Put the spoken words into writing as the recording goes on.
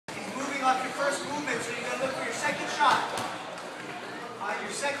off your first movement, so you're going to look for your second shot.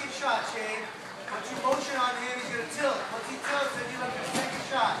 Your second shot, Shane. Once you motion on him, he's going to tilt. Once he tilts, then you look for your second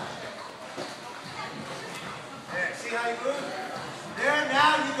shot. There, see how you move? There,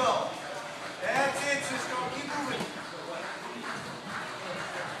 now you go. That's it, Cisco. Keep moving.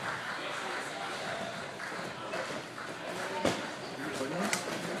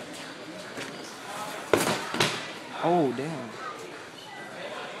 Oh, damn.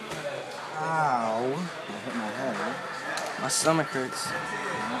 Ow. I hit my head, right? My stomach hurts.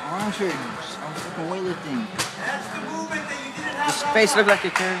 My arms hurt. I'm fucking weightlifting. That's the movement that you didn't have. Your face looks like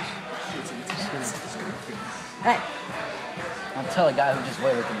it curves. Hey! I'll tell a guy who just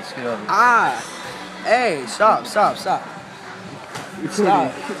weightlifting to scoot over. Ah! Hey, stop. Stop. You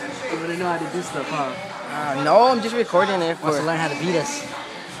wouldn't know how to do stuff, huh? No, I'm just recording it Wants to for... learn how to beat us.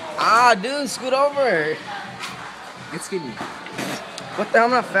 Ah, dude, scoot over. Get skinny. What the hell,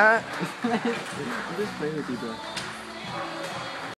 I'm not fat. I'm just playing with you, bro.